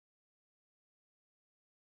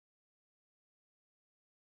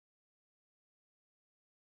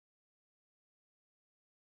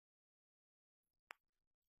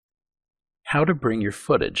how to bring your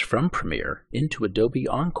footage from Premiere into Adobe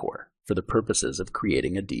Encore for the purposes of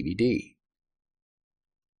creating a DVD.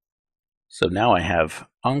 So now I have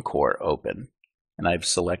Encore open and I've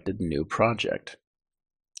selected New Project.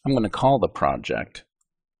 I'm going to call the project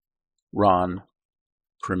Ron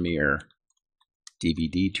Premiere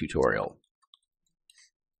DVD Tutorial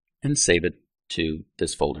and save it to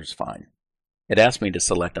this folder's fine. It asked me to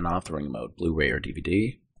select an authoring mode, Blu-ray or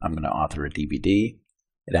DVD. I'm going to author a DVD.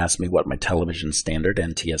 It asked me what my television standard,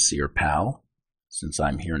 NTSC or PAL. Since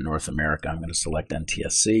I'm here in North America, I'm going to select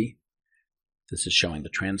NTSC. This is showing the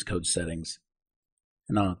transcode settings,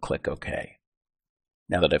 and I'll click OK.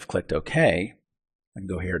 Now that I've clicked OK, I can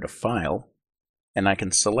go here to File, and I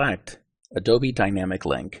can select Adobe Dynamic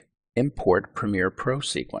Link, Import Premiere Pro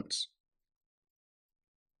Sequence.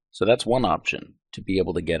 So that's one option to be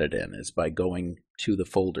able to get it in, is by going to the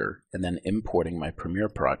folder and then importing my Premiere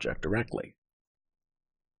project directly.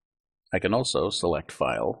 I can also select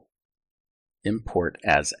File, Import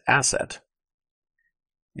as Asset,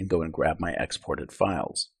 and go and grab my exported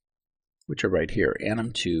files, which are right here,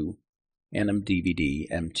 Anim2, Anim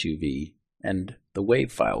DVD, M2V, and the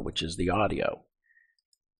WAV file, which is the audio.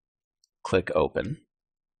 Click Open.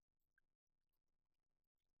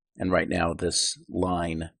 And right now this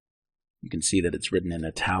line, you can see that it's written in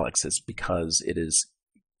italics. It's because it is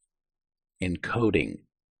encoding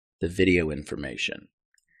the video information.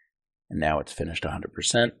 And now it's finished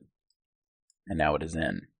 100%, and now it is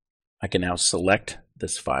in. I can now select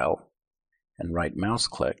this file and right mouse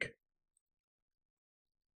click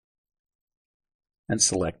and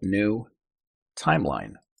select New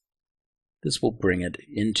Timeline. This will bring it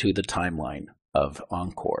into the timeline of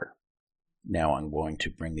Encore. Now I'm going to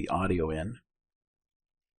bring the audio in,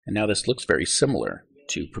 and now this looks very similar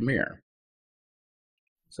to Premiere.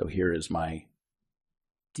 So here is my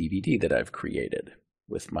DVD that I've created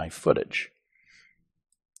with my footage.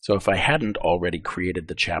 So if I hadn't already created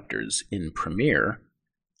the chapters in Premiere,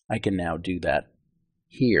 I can now do that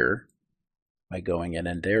here by going in,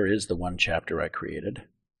 and there is the one chapter I created.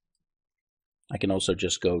 I can also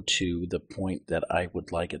just go to the point that I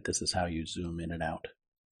would like it. This is how you zoom in and out,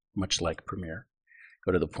 much like Premiere.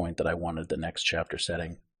 Go to the point that I wanted the next chapter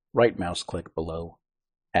setting, right mouse click below,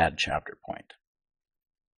 add chapter point.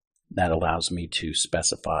 That allows me to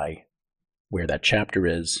specify where that chapter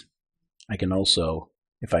is. I can also,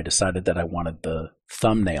 if I decided that I wanted the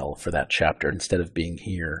thumbnail for that chapter instead of being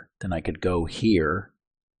here, then I could go here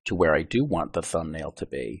to where I do want the thumbnail to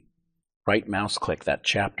be, right mouse click that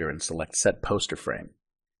chapter and select Set Poster Frame.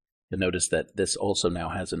 You'll notice that this also now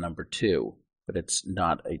has a number 2, but it's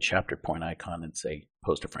not a chapter point icon, it's a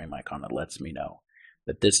poster frame icon that lets me know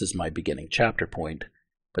that this is my beginning chapter point,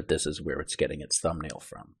 but this is where it's getting its thumbnail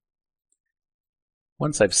from.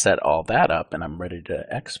 Once I've set all that up and I'm ready to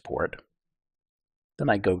export, then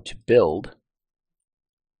I go to Build.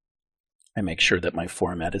 I make sure that my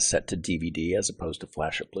format is set to DVD as opposed to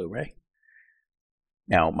Flash or Blu-ray.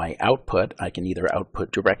 Now my output, I can either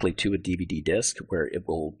output directly to a DVD disc where it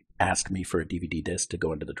will ask me for a DVD disc to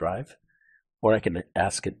go into the drive, or I can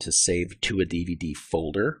ask it to save to a DVD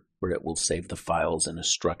folder where it will save the files in a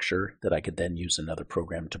structure that I could then use another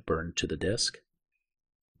program to burn to the disc.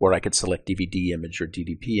 Or I could select DVD image or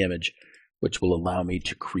DDP image, which will allow me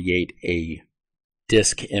to create a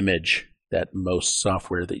disk image that most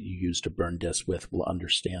software that you use to burn disks with will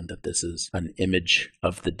understand that this is an image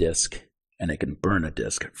of the disk, and it can burn a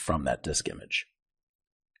disk from that disk image.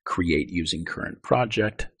 Create using current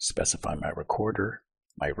project, specify my recorder,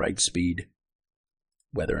 my write speed,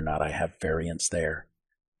 whether or not I have variants there,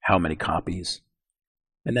 how many copies,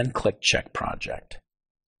 and then click Check Project.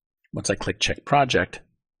 Once I click Check Project,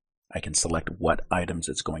 I can select what items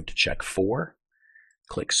it's going to check for.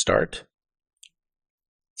 Click Start.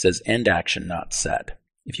 It says End Action Not Set.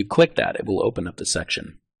 If you click that, it will open up the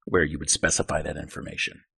section where you would specify that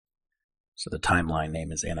information. So the timeline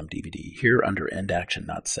name is Anim DVD. Here under End Action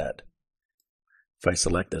Not Set, if I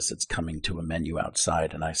select this, it's coming to a menu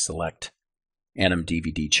outside, and I select Anim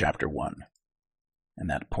DVD Chapter 1, and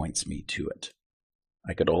that points me to it.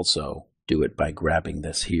 I could also do it by grabbing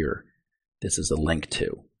this here. This is a link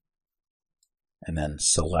to. And then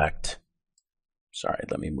select, sorry,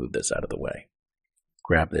 let me move this out of the way.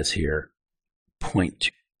 Grab this here, point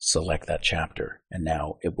to, select that chapter, and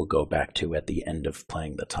now it will go back to, at the end of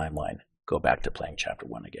playing the timeline, go back to playing chapter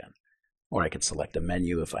 1 again. Or I could select a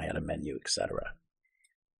menu if I had a menu, etc.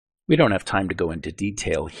 We don't have time to go into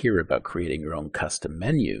detail here about creating your own custom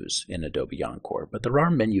menus in Adobe Encore, but there are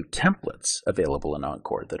menu templates available in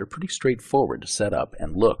Encore that are pretty straightforward to set up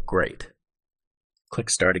and look great. Click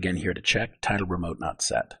Start again here to check. Title Remote Not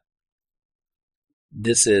Set.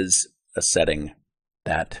 This is a setting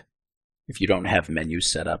that if you don't have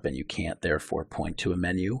menus set up and you can't therefore point to a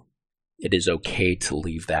menu, it is okay to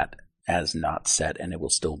leave that as not set and it will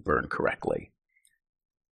still burn correctly.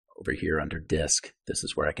 Over here under disk, this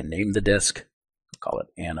is where I can name the disk. I'll call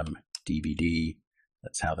it Anim DVD.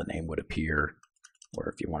 That's how the name would appear. Or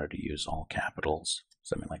if you wanted to use all capitals,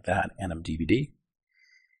 something like that, Anim DVD.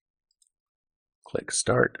 Click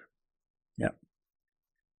Start. Yep.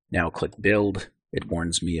 Now click Build. It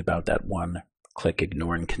warns me about that one. Click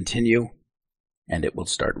Ignore and Continue, and it will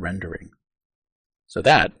start rendering. So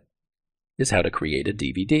that is how to create a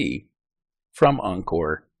DVD from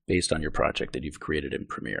Encore based on your project that you've created in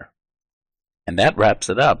Premiere. And that wraps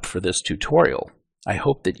it up for this tutorial. I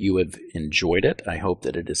hope that you have enjoyed it. I hope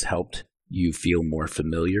that it has helped you feel more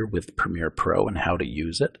familiar with Premiere Pro and how to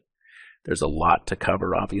use it. There's a lot to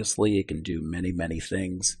cover, obviously. It can do many, many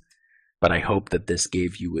things. But I hope that this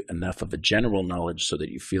gave you enough of a general knowledge so that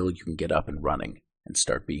you feel you can get up and running and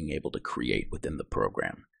start being able to create within the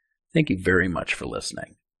program. Thank you very much for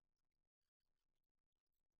listening.